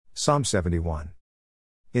Psalm 71.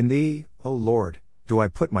 In Thee, O Lord, do I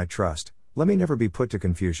put my trust, let me never be put to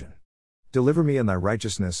confusion. Deliver me in Thy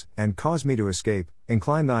righteousness, and cause me to escape,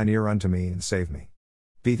 incline Thine ear unto me and save me.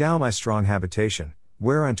 Be Thou my strong habitation,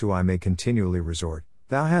 whereunto I may continually resort,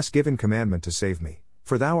 Thou hast given commandment to save me,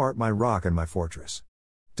 for Thou art my rock and my fortress.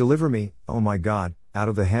 Deliver me, O my God, out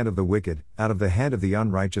of the hand of the wicked, out of the hand of the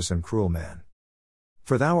unrighteous and cruel man.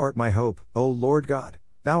 For Thou art my hope, O Lord God,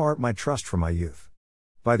 Thou art my trust from my youth.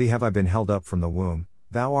 By Thee have I been held up from the womb,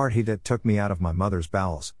 Thou art He that took me out of my mother's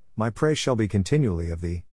bowels, my praise shall be continually of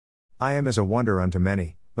Thee. I am as a wonder unto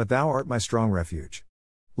many, but Thou art my strong refuge.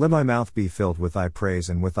 Let my mouth be filled with Thy praise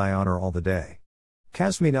and with Thy honor all the day.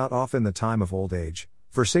 Cast me not off in the time of old age,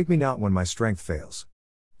 forsake me not when my strength fails.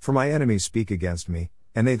 For my enemies speak against me,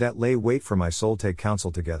 and they that lay wait for my soul take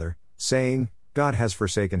counsel together, saying, God has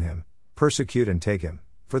forsaken him, persecute and take him,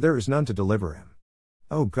 for there is none to deliver him.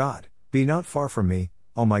 O God, be not far from me,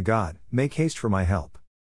 O my God, make haste for my help.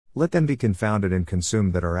 Let them be confounded and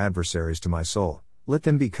consumed that are adversaries to my soul, let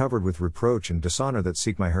them be covered with reproach and dishonor that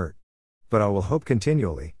seek my hurt. But I will hope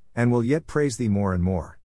continually, and will yet praise Thee more and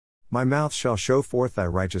more. My mouth shall show forth Thy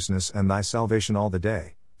righteousness and Thy salvation all the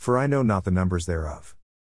day, for I know not the numbers thereof.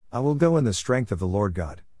 I will go in the strength of the Lord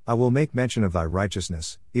God, I will make mention of Thy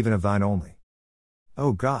righteousness, even of Thine only.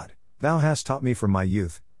 O God, Thou hast taught me from my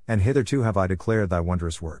youth, and hitherto have I declared Thy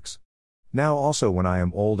wondrous works. Now also when I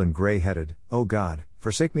am old and grey-headed, O God,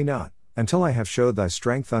 forsake me not, until I have showed Thy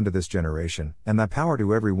strength unto this generation, and Thy power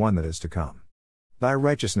to every one that is to come. Thy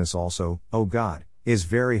righteousness also, O God, is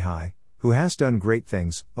very high, who hast done great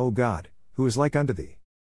things, O God, who is like unto Thee?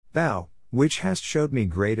 Thou, which hast showed me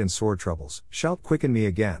great and sore troubles, shalt quicken me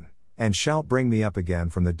again, and shalt bring me up again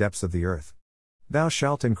from the depths of the earth. Thou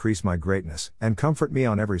shalt increase my greatness, and comfort me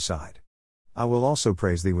on every side. I will also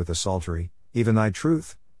praise Thee with the psaltery, even Thy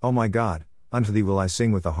truth, O my God, unto Thee will I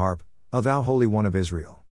sing with the harp, O Thou Holy One of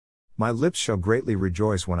Israel. My lips shall greatly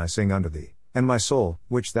rejoice when I sing unto Thee, and my soul,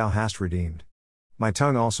 which Thou hast redeemed. My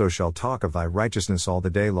tongue also shall talk of Thy righteousness all the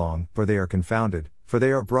day long, for they are confounded, for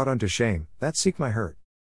they are brought unto shame, that seek my hurt.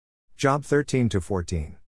 Job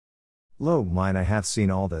 13-14. Lo, mine eye hath seen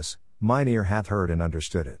all this, mine ear hath heard and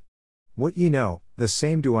understood it. What ye know, the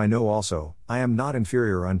same do I know also, I am not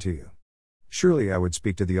inferior unto you. Surely I would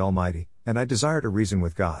speak to the Almighty, and I desire to reason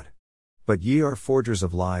with God. But ye are forgers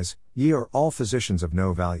of lies, ye are all physicians of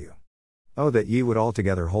no value. Oh that ye would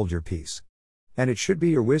altogether hold your peace. And it should be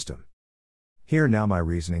your wisdom. Hear now my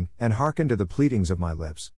reasoning, and hearken to the pleadings of my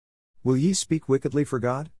lips. Will ye speak wickedly for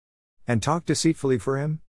God? And talk deceitfully for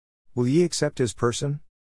Him? Will ye accept His person?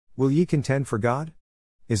 Will ye contend for God?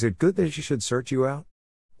 Is it good that He should search you out?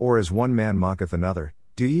 Or as one man mocketh another,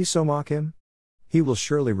 do ye so mock Him? He will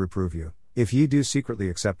surely reprove you, if ye do secretly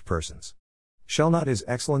accept persons. Shall not His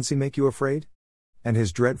excellency make you afraid? And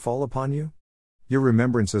His dread fall upon you? Your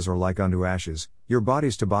remembrances are like unto ashes, your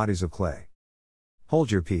bodies to bodies of clay.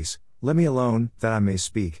 Hold your peace, let me alone, that I may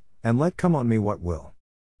speak, and let come on me what will.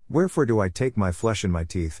 Wherefore do I take my flesh in my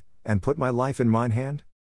teeth, and put my life in mine hand?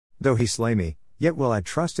 Though He slay me, yet will I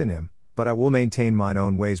trust in Him, but I will maintain mine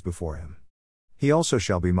own ways before Him. He also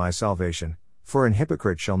shall be my salvation, for an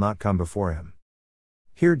hypocrite shall not come before Him.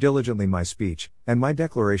 Hear diligently my speech, and my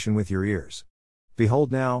declaration with your ears.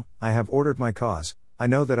 Behold now, I have ordered my cause, I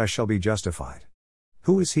know that I shall be justified.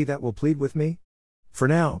 Who is he that will plead with me? For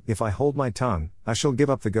now, if I hold my tongue, I shall give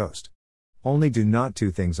up the ghost. Only do not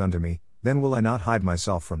two things unto me, then will I not hide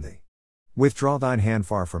myself from Thee. Withdraw Thine hand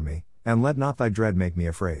far from me, and let not Thy dread make me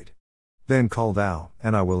afraid. Then call Thou,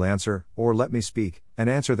 and I will answer, or let me speak, and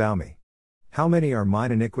answer Thou me. How many are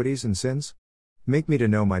mine iniquities and sins? Make me to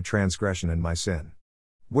know my transgression and my sin.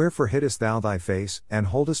 Wherefore hiddest Thou Thy face, and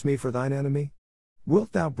holdest me for Thine enemy?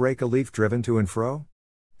 Wilt Thou break a leaf driven to and fro?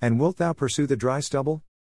 And wilt Thou pursue the dry stubble?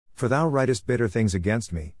 For Thou writest bitter things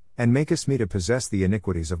against me, and makest me to possess the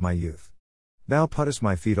iniquities of my youth. Thou puttest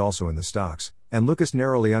my feet also in the stocks, and lookest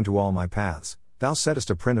narrowly unto all my paths, Thou settest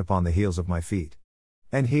a print upon the heels of my feet.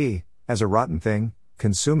 And he, as a rotten thing,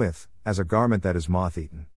 consumeth, as a garment that is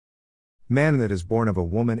moth-eaten. Man that is born of a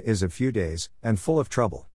woman is of few days, and full of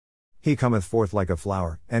trouble. He cometh forth like a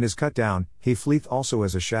flower, and is cut down, he fleeth also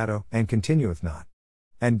as a shadow, and continueth not.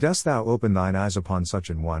 And dost Thou open Thine eyes upon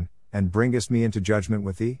such an one, and bringest me into judgment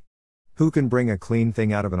with Thee? Who can bring a clean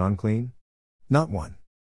thing out of an unclean? Not one.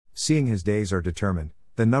 Seeing his days are determined,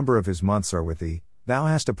 the number of his months are with Thee, Thou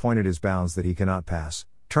hast appointed his bounds that he cannot pass,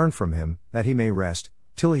 turn from him, that he may rest,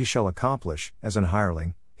 till he shall accomplish, as an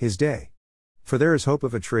hireling, his day. For there is hope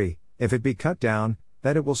of a tree, if it be cut down,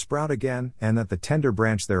 that it will sprout again, and that the tender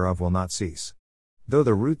branch thereof will not cease. Though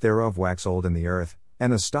the root thereof wax old in the earth,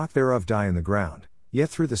 and the stock thereof die in the ground, yet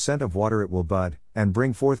through the scent of water it will bud, and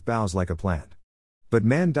bring forth boughs like a plant. But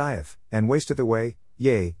man dieth, and wasteth away,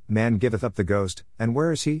 yea, man giveth up the ghost, and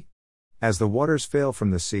where is he? As the waters fail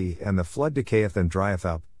from the sea, and the flood decayeth and drieth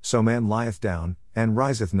up, so man lieth down, and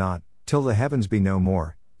riseth not, till the heavens be no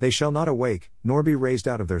more, they shall not awake, nor be raised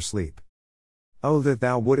out of their sleep. O that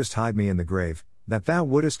thou wouldest hide me in the grave, that thou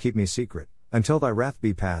wouldest keep me secret, until thy wrath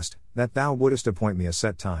be past, that thou wouldest appoint me a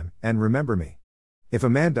set time, and remember me. If a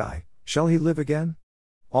man die, shall he live again?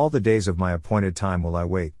 All the days of my appointed time will I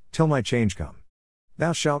wait, till my change come.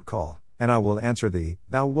 Thou shalt call, and I will answer thee,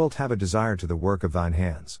 thou wilt have a desire to the work of thine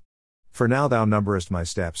hands. For now thou numberest my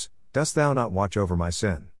steps, dost thou not watch over my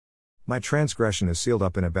sin? My transgression is sealed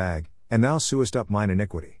up in a bag, and thou sewest up mine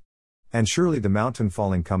iniquity. And surely the mountain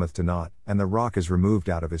falling cometh to naught, and the rock is removed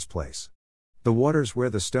out of his place. The waters wear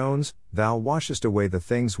the stones, thou washest away the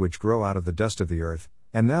things which grow out of the dust of the earth,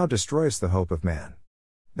 and thou destroyest the hope of man.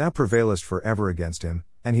 Thou prevailest for ever against him,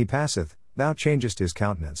 and he passeth, thou changest his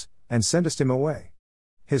countenance, and sendest him away.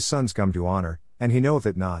 His sons come to honor, and he knoweth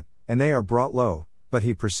it not, and they are brought low, but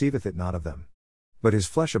he perceiveth it not of them. But his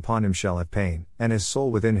flesh upon him shall have pain, and his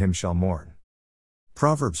soul within him shall mourn.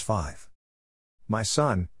 Proverbs 5. My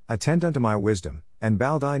son, attend unto my wisdom, and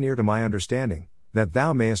bow thine ear to my understanding, that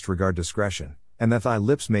thou mayest regard discretion, and that thy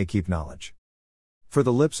lips may keep knowledge. For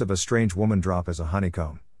the lips of a strange woman drop as a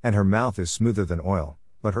honeycomb, and her mouth is smoother than oil,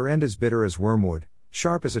 but her end is bitter as wormwood,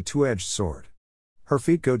 sharp as a two-edged sword. Her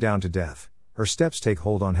feet go down to death, her steps take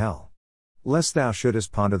hold on hell. Lest thou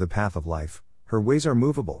shouldest ponder the path of life, her ways are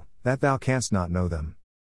movable, that thou canst not know them.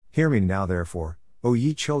 Hear me now therefore, O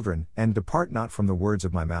ye children, and depart not from the words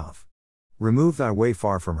of my mouth. Remove thy way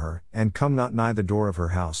far from her, and come not nigh the door of her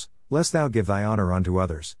house, lest thou give thy honor unto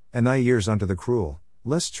others, and thy years unto the cruel,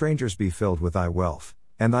 lest strangers be filled with thy wealth,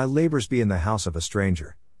 and thy labors be in the house of a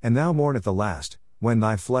stranger, and thou mourn at the last, when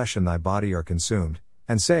thy flesh and thy body are consumed,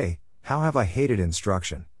 and say, How have I hated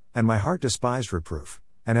instruction, and my heart despised reproof,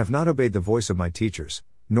 and have not obeyed the voice of my teachers,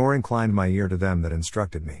 nor inclined my ear to them that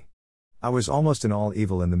instructed me. I was almost in all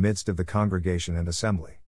evil in the midst of the congregation and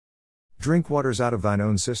assembly. Drink waters out of thine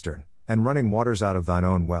own cistern, and running waters out of thine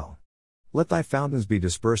own well. Let thy fountains be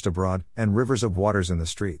dispersed abroad, and rivers of waters in the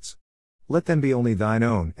streets. Let them be only thine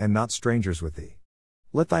own, and not strangers with thee.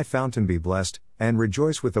 Let thy fountain be blessed, and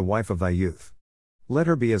rejoice with the wife of thy youth. Let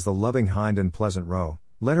her be as the loving hind and pleasant roe,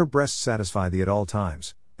 let her breast satisfy thee at all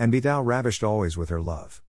times, and be thou ravished always with her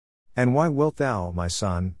love. And why wilt thou, my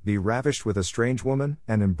son, be ravished with a strange woman,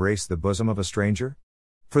 and embrace the bosom of a stranger?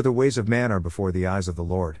 For the ways of man are before the eyes of the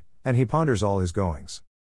Lord, and he ponders all his goings.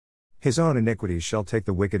 His own iniquities shall take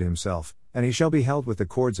the wicked himself, and he shall be held with the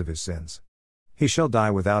cords of his sins. He shall die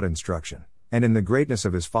without instruction, and in the greatness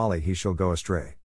of his folly he shall go astray.